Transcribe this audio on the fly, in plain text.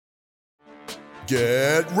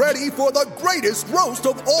Get ready for the greatest roast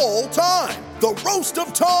of all time, the Roast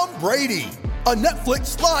of Tom Brady, a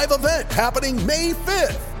Netflix live event happening May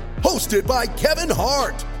 5th. Hosted by Kevin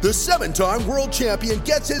Hart, the 7-time world champion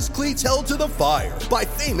gets his cleats held to the fire by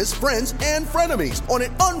famous friends and frenemies on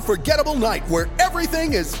an unforgettable night where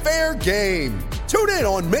everything is fair game. Tune in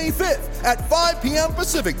on May 5th at 5 p.m.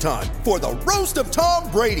 Pacific time for the Roast of Tom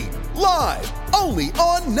Brady, live only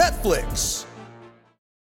on Netflix.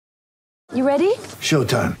 You ready?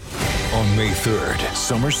 Showtime. On May 3rd,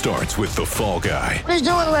 summer starts with The Fall Guy. What are you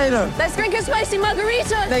doing later? Let's drink a spicy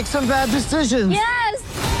margarita. Make some bad decisions.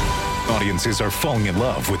 Yes! Audiences are falling in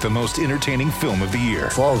love with the most entertaining film of the year.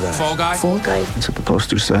 Fall Guy. Fall Guy? Fall Guy. That's what the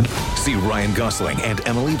poster said. See Ryan Gosling and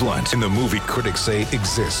Emily Blunt in the movie critics say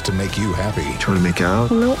exists to make you happy. Trying to make it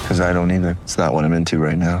out? Nope. Because I don't either. It's not what I'm into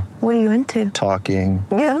right now. What are you into? Talking.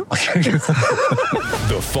 Yeah.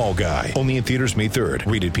 The Fall Guy. Only in theaters May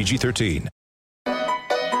 3rd. Rated PG-13.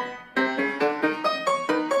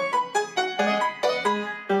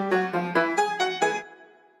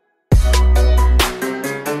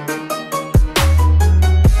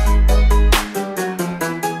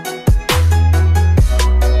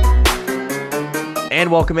 And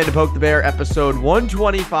welcome into Poke the Bear, episode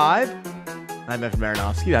 125. I'm Evan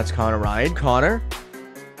Marinofsky. That's Conor Ryan. Conor,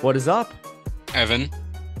 what is up? Evan,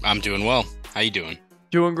 I'm doing well. How you doing?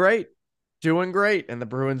 Doing great. Doing great. And the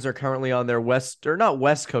Bruins are currently on their not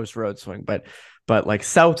West Coast road swing, but like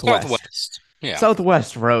Southwest. Yeah.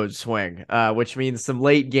 Southwest road swing, which means some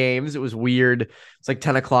late games. It was weird. It's like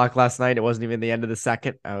 10 o'clock last night. It wasn't even the end of the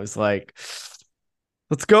second. I was like,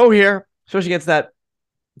 let's go here, especially against that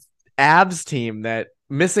Avs team that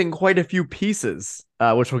missing quite a few pieces,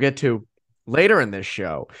 which we'll get to later in this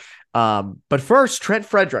show. But first, Trent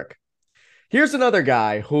Frederick. Here's another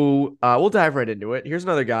guy who we'll dive right into it. Here's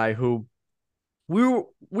another guy who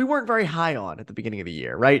we weren't very high on at the beginning of the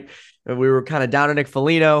year, right? We were kind of down on Nick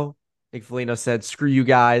Foligno. Nick Foligno said, "Screw you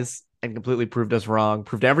guys," and completely proved us wrong,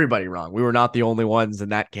 proved everybody wrong. We were not the only ones in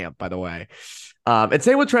that camp, by the way. And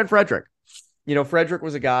same with Trent Frederick. You know, Frederick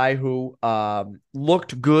was a guy who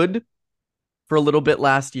looked good for a little bit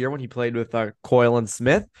last year when he played with Coyle and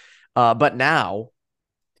Smith. But now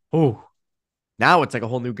it's like a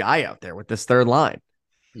whole new guy out there with this third line.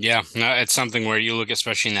 Yeah, no, it's something where you look,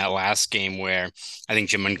 especially in that last game where I think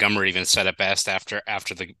Jim Montgomery even said it best after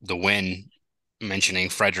the win, mentioning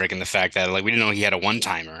Frederick and the fact that like we didn't know he had a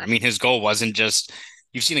one-timer. I mean, his goal wasn't just,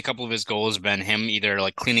 you've seen a couple of his goals been him either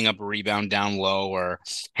like cleaning up a rebound down low or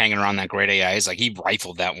hanging around that great AI. He's like, he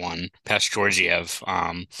rifled that one past Georgiev.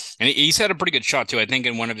 And he's had a pretty good shot too. I think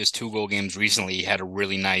in one of his 2-goal games recently, he had a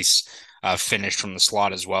really nice finish from the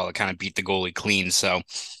slot as well. It kind of beat the goalie clean. So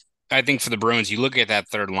I think for the Bruins, you look at that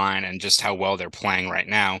third line and just how well they're playing right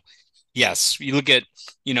now. Yes, you look at,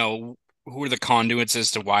 who are the conduits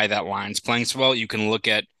as to why that line's playing so well. You can look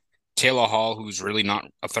at Taylor Hall, who's really not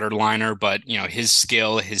a third liner, but his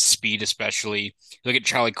skill, his speed, especially. Look at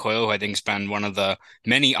Charlie Coyle, who I think has been one of the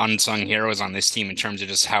many unsung heroes on this team in terms of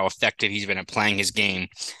just how effective he's been at playing his game.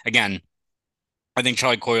 Again, I think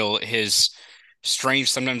Charlie Coyle, his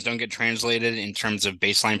strengths sometimes don't get translated in terms of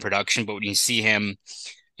baseline production, but when you see him,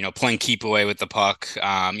 playing keep away with the puck,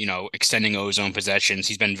 extending ozone possessions,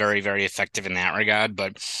 he's been very, very effective in that regard.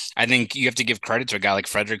 But I think you have to give credit to a guy like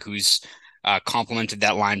Frederick, who's complemented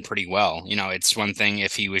that line pretty well. It's one thing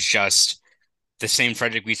if he was just the same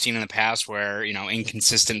Frederick we've seen in the past where,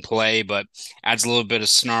 inconsistent play, but adds a little bit of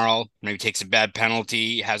snarl, maybe takes a bad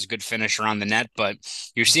penalty, has a good finish around the net, but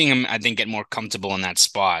you're seeing him, I think, get more comfortable in that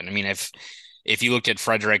spot. I mean, if you looked at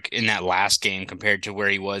Frederick in that last game compared to where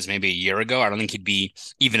he was maybe a year ago, I don't think he'd be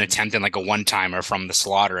even attempting like a one-timer from the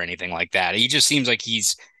slot or anything like that. He just seems like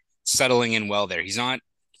he's settling in well there. He's not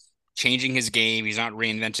changing his game. He's not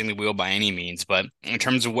reinventing the wheel by any means, but in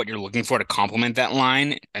terms of what you're looking for to complement that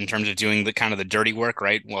line, in terms of doing the kind of the dirty work,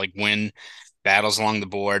 right? Like win battles along the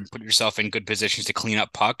board, put yourself in good positions to clean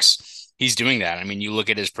up pucks. He's doing that. I mean, you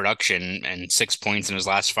look at his production and 6 points in his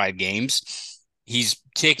last 5 games. He's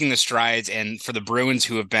taking the strides, and for the Bruins,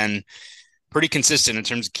 who have been pretty consistent in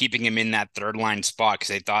terms of keeping him in that third line spot, because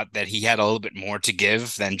they thought that he had a little bit more to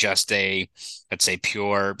give than just a, let's say,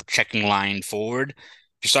 pure checking line forward.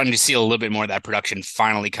 You're starting to see a little bit more of that production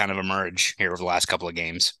finally kind of emerge here over the last couple of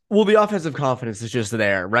games. Well, the offensive confidence is just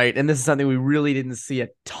there, right? And this is something we really didn't see a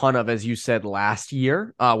ton of, as you said, last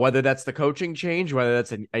year. Whether that's the coaching change, whether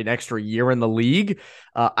that's an extra year in the league,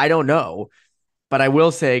 I don't know. But I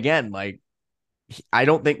will say again, like, I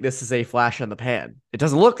don't think this is a flash in the pan. It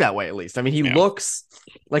doesn't look that way, at least. I mean, he looks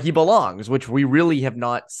like he belongs, which we really have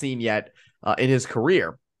not seen yet in his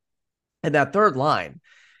career. And that third line,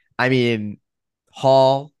 I mean,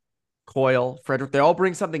 Hall, Coyle, Frederick, they all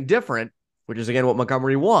bring something different, which is again what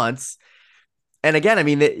Montgomery wants. And again, I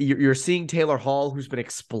mean, you're seeing Taylor Hall, who's been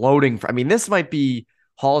exploding. I mean, this might be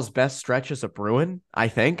Hall's best stretch as a Bruin, I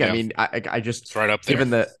think. Yeah. I mean, I just it's right up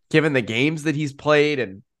there. Given the games that he's played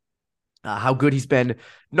and how good he's been,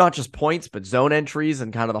 not just points, but zone entries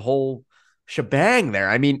and kind of the whole shebang there.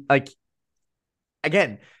 I mean, like,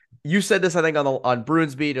 again, you said this, I think, on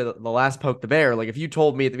Bruins Beat or the last Poke the Bear. Like, if you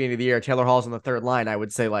told me at the beginning of the year Taylor Hall's on the third line, I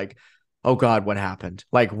would say, like, oh God, what happened?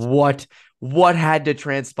 Like, what had to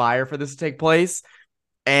transpire for this to take place?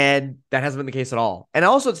 And that hasn't been the case at all. And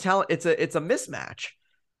also, it's talent. It's a mismatch.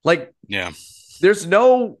 Like, yeah, there's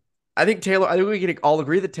no. I think we can all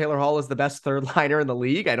agree that Taylor Hall is the best third liner in the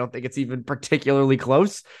league. I don't think it's even particularly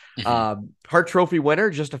close. Hart Trophy winner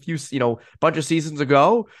just a few, bunch of seasons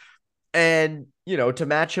ago. And, to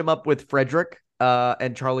match him up with Frederick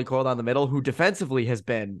and Charlie Coyle down the middle, who defensively has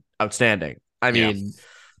been outstanding. I mean,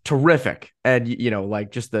 terrific. And,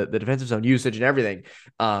 like just the defensive zone usage and everything.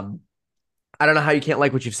 I don't know how you can't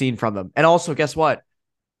like what you've seen from them. And also, guess what?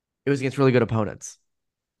 It was against really good opponents.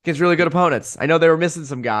 I know they were missing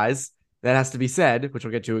some guys. That has to be said, which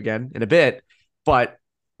we'll get to again in a bit. But,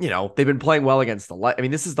 they've been playing well against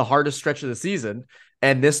this is the hardest stretch of the season.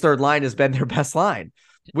 And this third line has been their best line,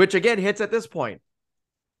 which again hits at this point.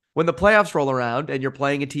 When the playoffs roll around and you're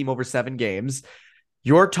playing a team over 7 games,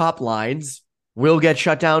 your top lines will get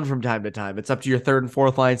shut down from time to time. It's up to your third and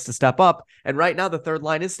fourth lines to step up. And right now, the third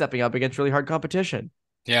line is stepping up against really hard competition.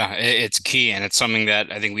 Yeah, it's key, and it's something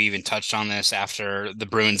that I think we even touched on this after the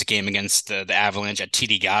Bruins game against the Avalanche at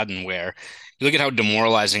TD Garden, where you look at how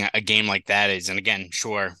demoralizing a game like that is. And again,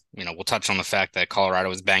 sure, we'll touch on the fact that Colorado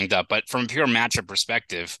was banged up, but from a pure matchup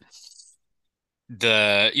perspective,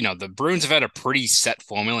 the Bruins have had a pretty set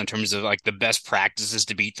formula in terms of like the best practices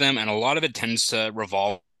to beat them, and a lot of it tends to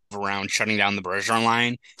revolve around shutting down the Bergeron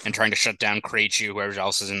line and trying to shut down Krejci, whoever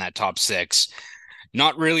else is in that top 6.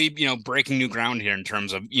 Not really, breaking new ground here in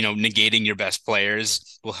terms of, negating your best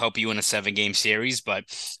players will help you in a 7-game series, but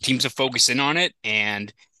teams have focused in on it.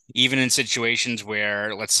 And even in situations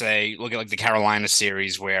where, let's say, look at like the Carolina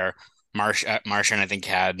series where Marchand, I think,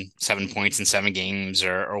 had 7 points in 7 games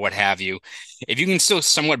or what have you. If you can still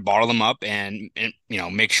somewhat bottle them up and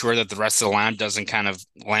make sure that the rest of the line doesn't kind of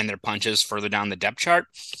land their punches further down the depth chart,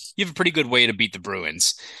 you have a pretty good way to beat the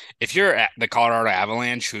Bruins. If you're at the Colorado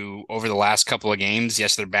Avalanche, who over the last couple of games,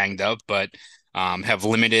 yes, they're banged up, but have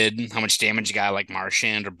limited how much damage a guy like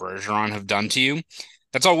Marchand or Bergeron have done to you,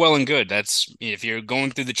 that's all well and good. That's if you're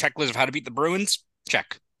going through the checklist of how to beat the Bruins,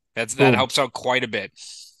 check. That helps out quite a bit.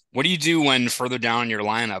 What do you do when further down your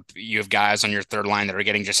lineup, you have guys on your third line that are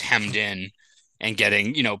getting just hemmed in and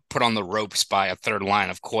getting, put on the ropes by a third line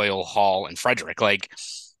of Coyle, Hall, and Frederick? Like,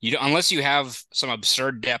 unless you have some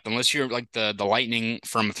absurd depth, unless you're like the Lightning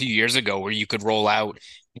from a few years ago where you could roll out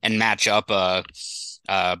and match up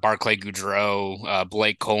Barclay Goodrow,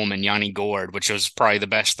 Blake Coleman, Yanni Gourde, which was probably the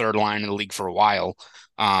best third line in the league for a while.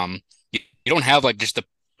 You don't have like just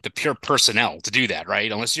the pure personnel to do that,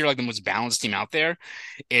 right? Unless you're like the most balanced team out there,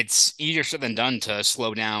 it's easier said than done to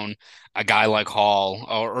slow down a guy like Hall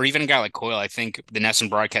or even a guy like Coyle. I think the NESN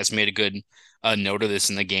broadcast made a good note of this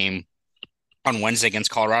in the game on Wednesday against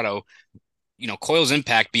Colorado. Coyle's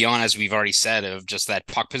impact beyond, as we've already said, of just that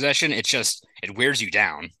puck possession, it wears you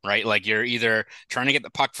down, right? Like you're either trying to get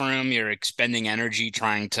the puck from him, you're expending energy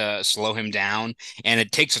trying to slow him down, and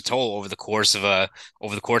it takes a toll over the course of a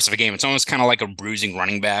game. It's almost kind of like a bruising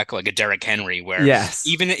running back, like a Derrick Henry, where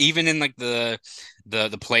even in like the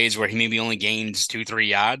plays where he maybe only gains 2-3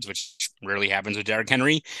 yards, which rarely happens with Derrick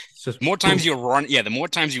Henry. The more times you run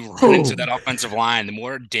into that offensive line, the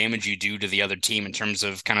more damage you do to the other team in terms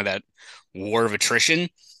of kind of that war of attrition.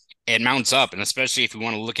 It mounts up, and especially if we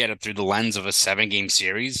want to look at it through the lens of a 7-game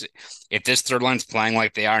series, if this third line's playing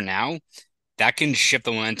like they are now, that can shift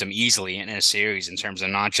the momentum easily in a series in terms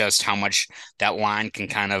of not just how much that line can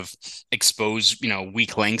kind of expose,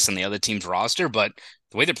 weak links in the other team's roster, but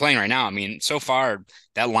the way they're playing right now. I mean, so far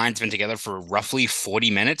that line's been together for roughly 40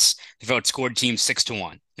 minutes. They've outscored teams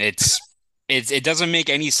 6-1. It doesn't make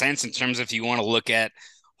any sense in terms of if you want to look at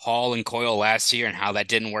Hall and Coyle last year and how that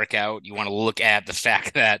didn't work out. You want to look at the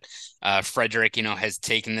fact that Frederick, has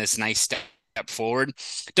taken this nice step forward.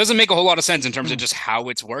 It doesn't make a whole lot of sense in terms of just how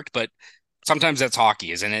it's worked, but sometimes that's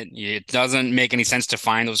hockey, isn't it? It doesn't make any sense to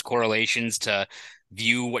find those correlations to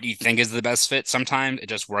view what you think is the best fit. Sometimes it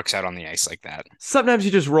just works out on the ice like that. Sometimes you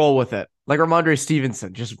just roll with it. Like Ramondre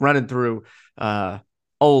Stevenson just running through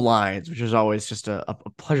O-lines, which is always just a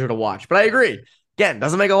pleasure to watch. But I agree. Again,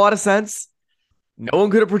 doesn't make a lot of sense. No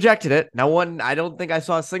one could have projected it. I don't think I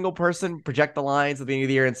saw a single person project the lines at the beginning of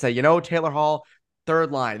the year and say, Taylor Hall,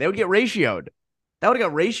 third line. They would get ratioed.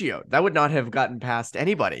 That would not have gotten past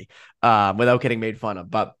anybody without getting made fun of.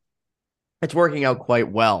 But it's working out quite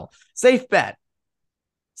well. Safe bet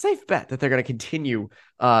that they're going to continue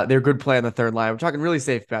their good play on the third line. We're talking really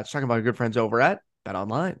safe bets. Talking about our good friends over at Bet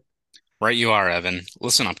Online. Right you are, Evan.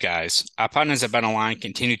 Listen up, guys. Our partners at Bet Online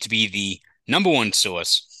continue to be the number one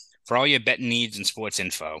source for all your betting needs and sports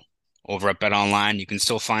info. Over at Bet Online, you can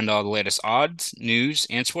still find all the latest odds, news,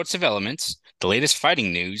 and sports developments, the latest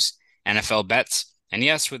fighting news, NFL bets, and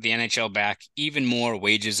yes, with the NHL back, even more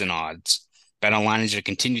wagers and odds. Bet Online is your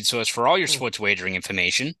continued source for all your sports wagering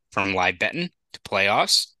information, from live betting to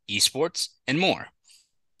playoffs, esports, and more.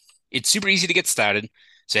 It's super easy to get started,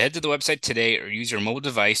 so head to the website today or use your mobile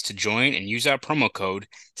device to join and use our promo code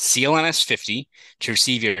CLNS50 to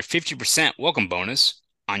receive your 50% welcome bonus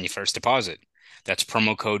on your first deposit. That's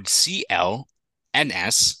promo code CLNS50.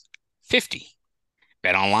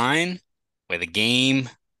 Bet Online, where the game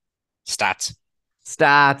starts.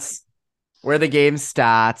 Where the game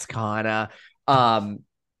starts, Connor.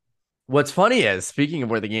 What's funny is, speaking of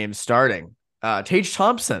where the game's starting, Tage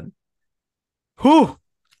Thompson. Oh,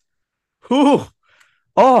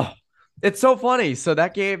 it's so funny. So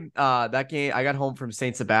that game, I got home from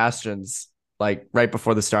St. Sebastian's like right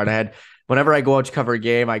before the start. Whenever I go out to cover a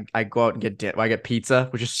game, I go out and I get pizza,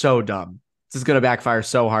 which is so dumb. This is going to backfire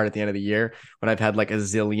so hard at the end of the year when I've had like a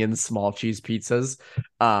zillion small cheese pizzas.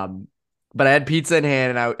 But I had pizza in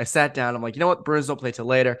hand and I sat down. I'm like, you know what? Bruins don't play till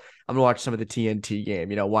later. I'm going to watch some of the TNT game.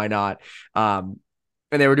 You know, why not? And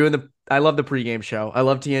they were doing I love the pregame show. I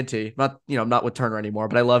love TNT. I'm not with Turner anymore,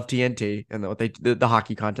 but I love TNT and what the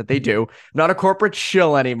hockey content they do. I'm not a corporate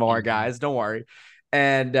shill anymore, guys. Don't worry.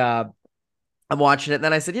 And I'm watching it. And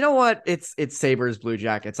then I said, you know what? It's Sabres, Blue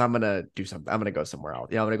Jackets. I'm going to do something. I'm going to go somewhere else.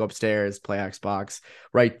 I'm going to go upstairs, play Xbox,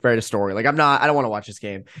 write a story. Like I don't want to watch this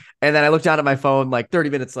game. And then I looked down at my phone like 30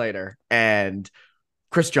 minutes later and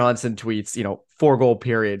Chris Johnson tweets, 4-goal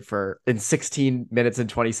period in 16 minutes and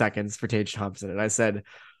 20 seconds for Tage Thompson. And I said,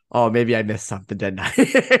 oh, maybe I missed something, didn't I?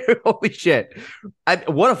 Holy shit.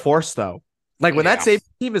 What a force though. Like when that Sabres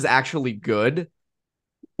team is actually good.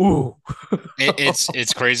 Ooh.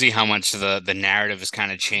 it's crazy how much the narrative has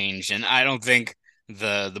kind of changed. And I don't think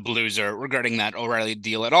the Blues are regretting that O'Reilly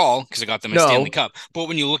deal at all because it got them a Stanley Cup. But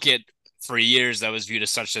when you look at, for years, that was viewed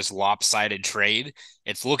as such this lopsided trade.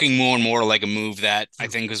 It's looking more and more like a move that I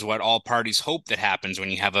think is what all parties hope that happens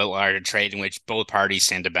when you have a larger trade in which both parties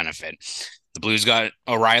stand to benefit. The Blues got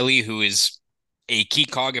O'Reilly, who is a key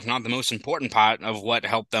cog, if not the most important part of what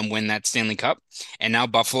helped them win that Stanley Cup. And now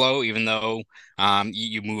Buffalo, even though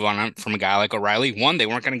you move on from a guy like O'Reilly, one, they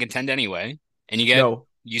weren't going to contend anyway, and you get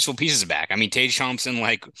useful pieces back. I mean, Tage Thompson,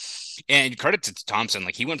 and credit to Thompson,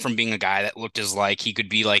 he went from being a guy that looked as like he could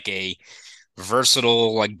be like a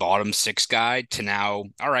versatile, bottom six guy to now,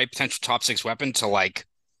 all right, potential top six weapon to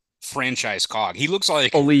franchise cog. He looks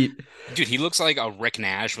like elite. Dude, he looks like a Rick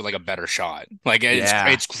Nash with a better shot.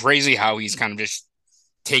 It's crazy how he's kind of just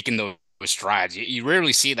taken those strides. You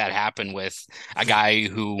rarely see that happen with a guy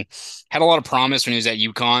who had a lot of promise when he was at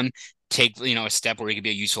UConn, take a step where he could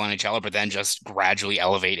be a useful NHLer, but then just gradually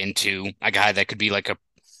elevate into a guy that could be like a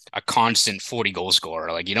constant 40 goal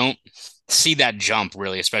scorer. You don't see that jump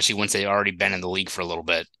really, especially once they've already been in the league for a little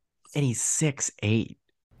bit. And he's 6'8".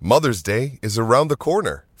 Mother's Day is around the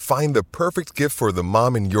corner. Find the perfect gift for the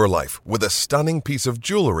mom in your life with a stunning piece of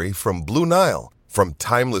jewelry from Blue Nile. From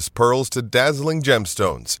timeless pearls to dazzling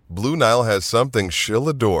gemstones, Blue Nile has something she'll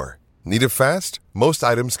adore. Need it fast? Most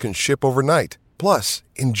items can ship overnight. Plus,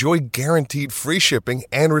 enjoy guaranteed free shipping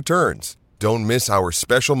and returns. Don't miss our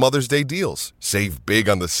special Mother's Day deals. Save big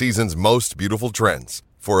on the season's most beautiful trends.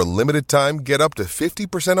 For a limited time, get up to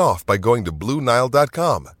 50% off by going to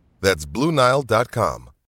BlueNile.com. That's BlueNile.com.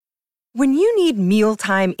 When you need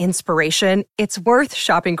mealtime inspiration, it's worth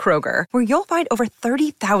shopping Kroger, where you'll find over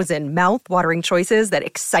 30,000 mouth-watering choices that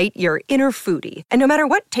excite your inner foodie. And no matter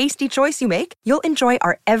what tasty choice you make, you'll enjoy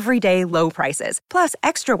our everyday low prices, plus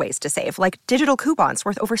extra ways to save, like digital coupons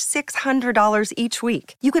worth over $600 each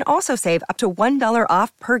week. You can also save up to $1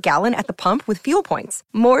 off per gallon at the pump with fuel points.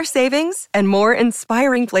 More savings and more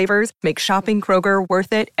inspiring flavors make shopping Kroger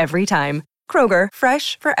worth it every time. Kroger,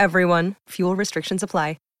 fresh for everyone. Fuel restrictions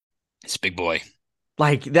apply. It's big boy.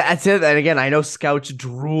 That's it. And again, I know scouts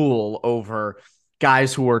drool over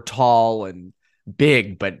guys who are tall and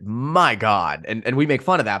big, but my God. And we make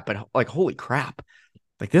fun of that, but holy crap.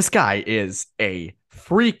 This guy is a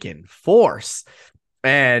freaking force.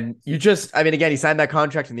 And again, he signed that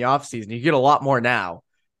contract in the offseason. You get a lot more now.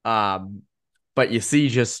 But you see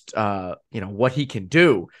just, what he can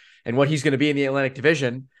do and what he's going to be in the Atlantic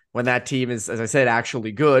Division. when that team is, as I said,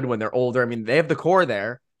 actually good, when they're older. I mean, they have the core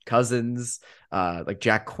there, Cousins, like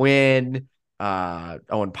Jack Quinn,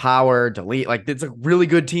 Owen Power, Delete. Like, it's a really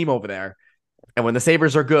good team over there. And when the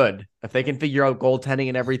Sabres are good, if they can figure out goaltending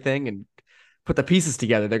and everything and put the pieces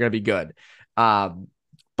together, they're going to be good.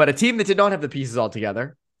 But a team that did not have the pieces all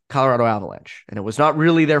together, Colorado Avalanche, and it was not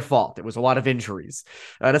really their fault. It was a lot of injuries.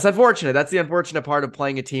 And it's unfortunate. That's the unfortunate part of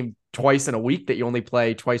playing a team twice in a week that you only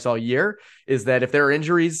play twice all year, is that if there are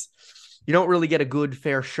injuries, you don't really get a good,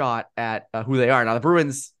 fair shot at who they are. Now, the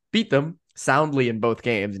Bruins beat them soundly in both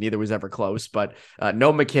games. Neither was ever close, but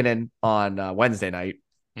no McKinnon on Wednesday night.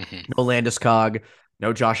 Mm-hmm. No Landeskog,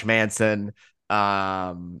 no Josh Manson.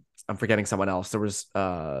 I'm forgetting someone else. There's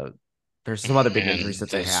some other big injuries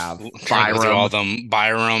that they have. Byram, all them.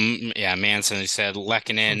 Byram, yeah, Manson. They said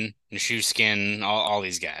Lehkonen, Nichushkin, all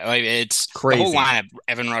these guys. Like, it's crazy. The whole lineup.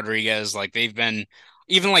 Evan Rodriguez, like, they've been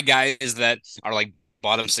even like guys that are like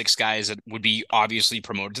bottom six guys that would be obviously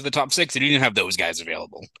promoted to the top six. They didn't have those guys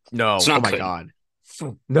available. No, it's not oh my God.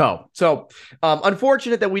 No. So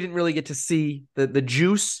unfortunate that we didn't really get to see the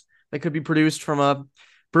juice that could be produced from a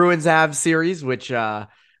Bruins Avs series, which again,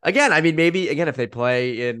 I mean, maybe again, if they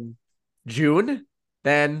play in June,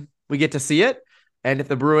 then we get to see it. And if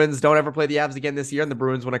the Bruins don't ever play the Avs again this year and the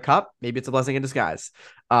Bruins win a cup, maybe it's a blessing in disguise.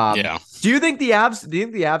 Yeah. Do you think the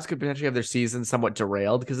Avs could potentially have their season somewhat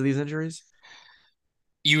derailed because of these injuries?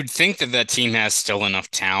 You'd think that team has still enough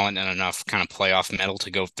talent and enough kind of playoff metal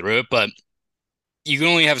to go through it, but you can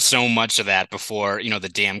only have so much of that before, the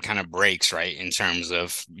dam kind of breaks, right? In terms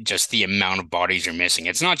of just the amount of bodies you're missing.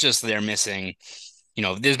 It's not just they're missing,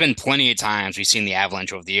 there's been plenty of times we've seen the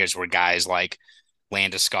Avalanche over the years where guys like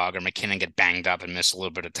Landeskog or McKinnon get banged up and miss a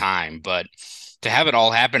little bit of time. But to have it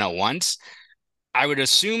all happen at once, I would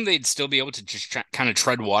assume they'd still be able to just kind of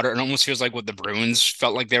tread water. It almost feels like what the Bruins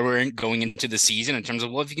felt like they were going into the season in terms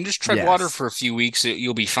of, well, if you can just tread water for a few weeks,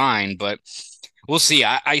 you'll be fine. But we'll see.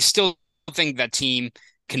 I still think that team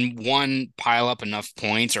can, one, pile up enough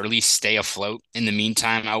points or at least stay afloat in the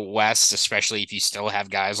meantime out west, especially if you still have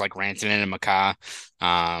guys like Rantanen and Makar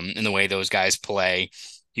in the way those guys play.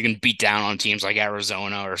 You can beat down on teams like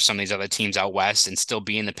Arizona or some of these other teams out west and still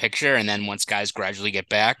be in the picture. And then once guys gradually get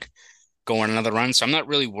back, go on another run. So I'm not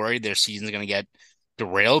really worried their season's going to get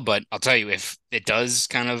derailed, but I'll tell you, if it does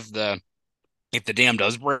if the dam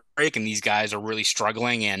does break and these guys are really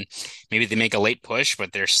struggling and maybe they make a late push,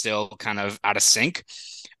 but they're still kind of out of sync,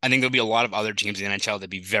 I think there'll be a lot of other teams in the NHL that'd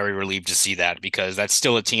be very relieved to see that, because that's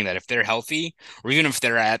still a team that if they're healthy, or even if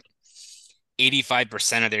they're at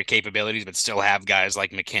 85% of their capabilities, but still have guys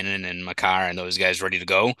like McKinnon and Makar and those guys ready to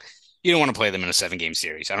go, you don't want to play them in a 7-game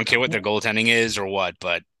series. I don't care what their goaltending is or what,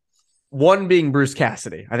 but one being Bruce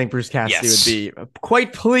Cassidy. I think Bruce Cassidy would be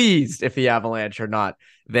quite pleased if the Avalanche are not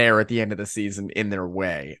there at the end of the season in their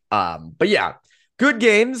way. But yeah, good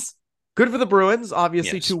games. Good for the Bruins,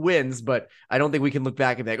 obviously 2 wins, but I don't think we can look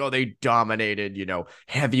back and be like, oh, they dominated,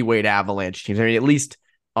 heavyweight Avalanche teams. I mean, at least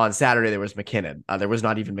on Saturday there was McKinnon. There was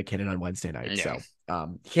not even McKinnon on Wednesday night. Yeah.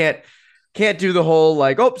 So can't do the whole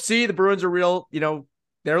like, oh, see, the Bruins are real,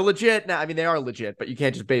 they're legit. Now, I mean, they are legit, but you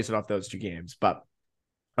can't just base it off those 2 games. But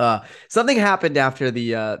something happened after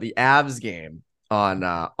the Avs game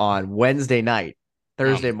on Wednesday night,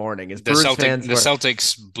 Thursday morning. Is the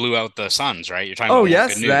Celtics blew out the Suns, right? You're talking. Oh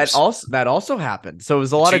yes, that also happened. So it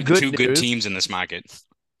was a lot of good two good teams in this market.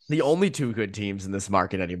 The only 2 good teams in this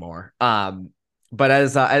market anymore. But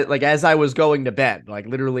as I was going to bed, like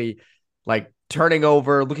literally, like turning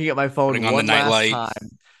over, looking at my phone, putting on the nightlight.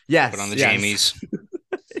 Yes, put on the Jamies.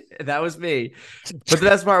 That was me. But the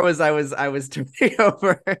best part was I was turning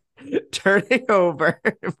over,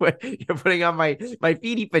 putting on my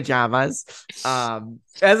feety pajamas.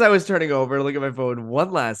 As I was turning over, look at my phone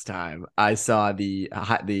one last time, I saw the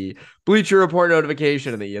Bleacher Report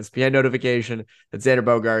notification and the ESPN notification that Xander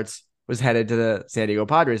Bogaerts was headed to the San Diego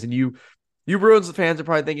Padres. And you Bruins fans are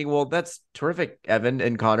probably thinking, well, that's terrific, Evan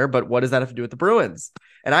and Conor, but what does that have to do with the Bruins?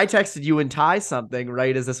 And I texted you and Ty something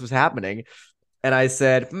right as this was happening. And I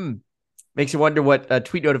said, makes you wonder what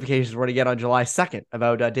tweet notifications we're going to get on July 2nd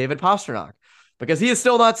about David Pastrnak, because he is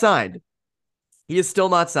still not signed. He is still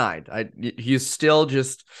still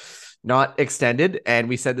just not extended. And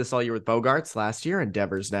we said this all year with Bogaerts last year and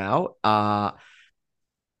Devers now.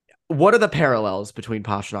 What are the parallels between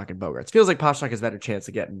Pastrnak and Bogaerts? Feels like Pastrnak has a better chance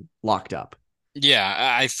of getting locked up.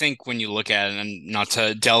 Yeah, I think when you look at it, and not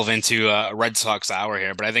to delve into a Red Sox hour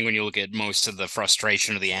here, but I think when you look at most of the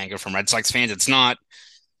frustration or the anger from Red Sox fans, it's not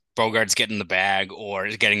Bogaerts getting the bag or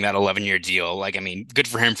getting that 11-year deal. Like, I mean, good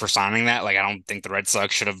for him for signing that. Like, I don't think the Red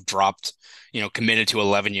Sox should have dropped, committed to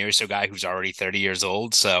 11 years to a guy who's already 30 years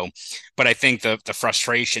old. So, but I think the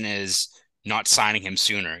frustration is not signing him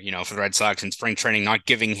sooner, for the Red Sox in spring training, not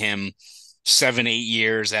giving him 7, 8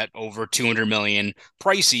 years at over 200 million,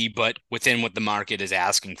 pricey, but within what the market is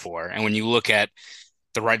asking for. And when you look at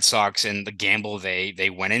the Red Sox and the gamble they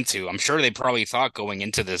went into, I'm sure they probably thought going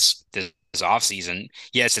into this offseason,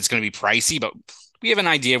 yes, it's going to be pricey, but we have an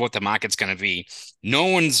idea of what the market's going to be. No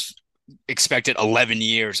one's expected 11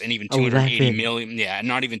 years and even 280 11. million. Yeah,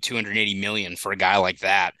 not even 280 million for a guy like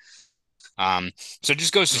that. So it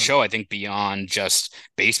just goes to show, I think, beyond just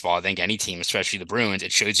baseball, I think any team, especially the Bruins,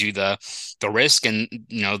 it shows you the risk and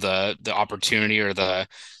the opportunity or the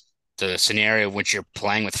scenario in which you're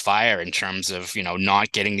playing with fire in terms of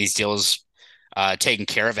not getting these deals taken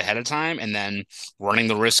care of ahead of time, and then running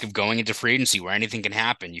the risk of going into free agency where anything can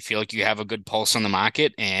happen. You feel like you have a good pulse on the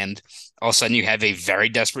market, and all of a sudden you have a very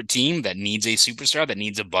desperate team that needs a superstar, that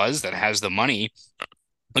needs a buzz, that has the money.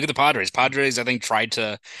 Look at the Padres. Padres, I think,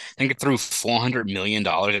 it threw $400 million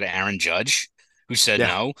at Aaron Judge, who said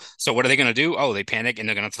no. So what are they going to do? Oh, they panic and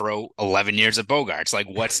they're going to throw 11 years at Bogaerts. Like,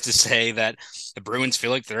 what's to say that the Bruins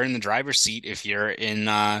feel like they're in the driver's seat if you're in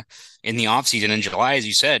the offseason in July, as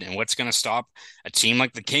you said? And what's going to stop a team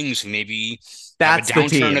like the Kings, who maybe have a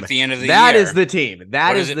downturn at the end of the year? That is the team.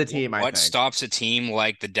 That is the team, I think. What stops a team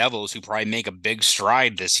like the Devils, who probably make a big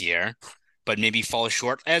stride this year, but maybe fall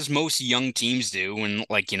short, as most young teams do, when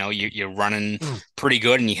you're running pretty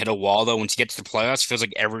good and you hit a wall, though? Once you get to the playoffs, it feels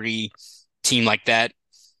like every team like that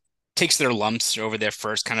takes their lumps over their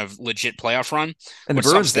first kind of legit playoff run. And what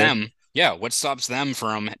stops them? Yeah, what stops them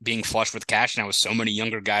from being flush with cash now with so many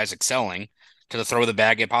younger guys excelling to throw the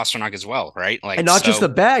bag at Pastrnak as well, right? Like, and not just the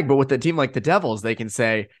bag, but with a team like the Devils, they can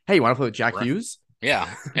say, "Hey, you want to play with Jack Hughes?"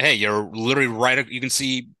 Yeah. Hey, you're literally right. You can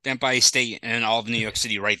see Empire State and all of New York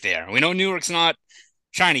City right there. We know New York's not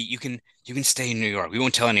shiny. You can stay in New York. We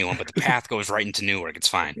won't tell anyone, but the path goes right into Newark. It's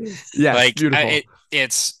fine. Yeah, like, beautiful.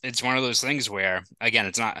 It's one of those things where, again,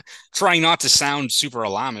 it's not trying not to sound super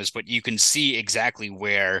alarmist, but you can see exactly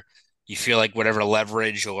where you feel like whatever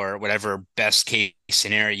leverage or whatever best case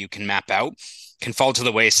scenario you can map out can fall to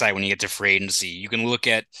the wayside when you get to free agency. You can look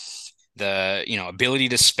at the ability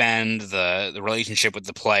to spend, the relationship with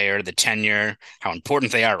the player, the tenure, how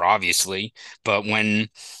important they are, obviously. But when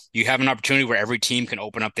you have an opportunity where every team can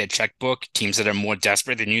open up their checkbook, teams that are more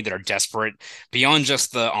desperate than you, that are desperate beyond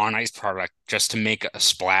just the on-ice product, just to make a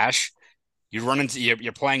splash,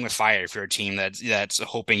 you're playing with fire if you're a team that's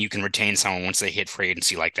hoping you can retain someone once they hit free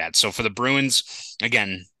agency like that. So for the Bruins,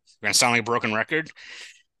 again, we're going to sound like a broken record.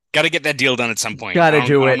 Got to get that deal done at some point. Got to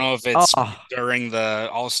do it. I don't know if it's during the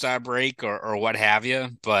All-Star break or what have you,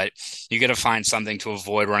 but you got to find something to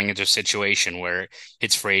avoid running into a situation where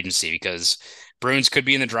it's free agency, because Bruins could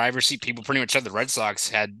be in the driver's seat. People pretty much said the Red Sox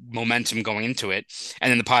had momentum going into it,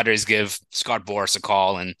 and then the Padres give Scott Boras a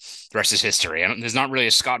call, and the rest is history. There's not really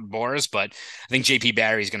a Scott Boras, but I think JP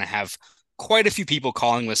Barry is going to have quite a few people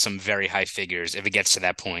calling with some very high figures if it gets to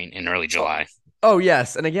that point in early July. Oh,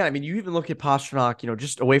 yes. And again, I mean, you even look at Pastrnak,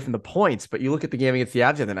 just away from the points, but you look at the game against the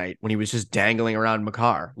Avs the other night when he was just dangling around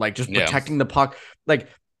Makar, like just protecting the puck. Like,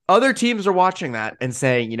 other teams are watching that and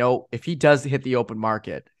saying, if he does hit the open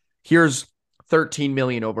market, here's 13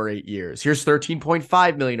 million over 8 years. Here's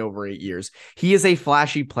 13.5 million over 8 years. He is a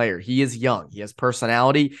flashy player. He is young. He has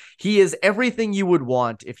personality. He is everything you would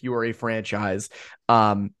want if you were a franchise.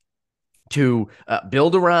 To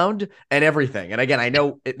build around and everything. And again, I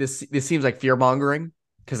know this seems like fear mongering,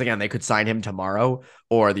 because again, they could sign him tomorrow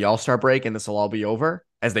or the All-Star break and this will all be over,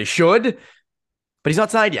 as they should, but he's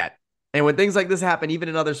not signed yet. And when things like this happen, even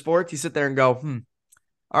in other sports, you sit there and go,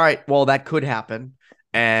 all right, well, that could happen.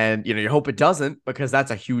 And, you hope it doesn't, because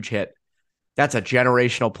that's a huge hit. That's a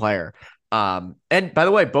generational player. And by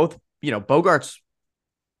the way, both, Bogaerts,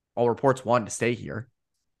 all reports wanted to stay here.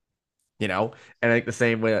 And I think the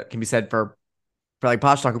same way can be said for like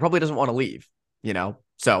Pastrnak, who probably doesn't want to leave,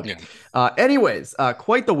 So, anyways,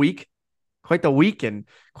 quite the week and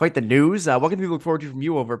quite the news. What can we look forward to from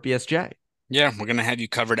you over at BSJ? Yeah, we're going to have you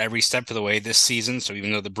covered every step of the way this season. So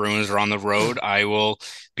even though the Bruins are on the road, I'll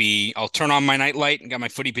turn on my nightlight and got my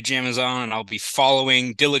footy pajamas on, and I'll be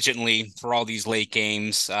following diligently for all these late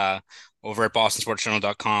games, over at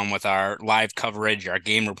bostonsportsjournal.com with our live coverage, our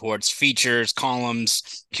game reports, features,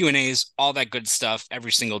 columns, Q&As, all that good stuff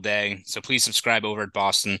every single day. So please subscribe over at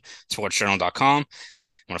bostonsportsjournal.com.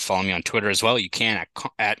 You want to follow me on Twitter as well? You can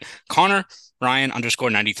at Conor Ryan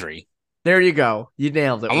 _93. There you go. You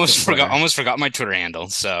nailed it. Almost forgot my Twitter handle.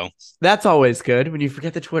 So that's always good when you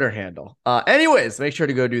forget the Twitter handle. Anyways, make sure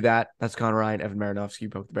to go do that. That's Conor Ryan, Evan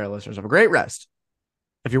Marinovsky, Poke the Bear listeners. Have a great rest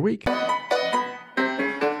of your week.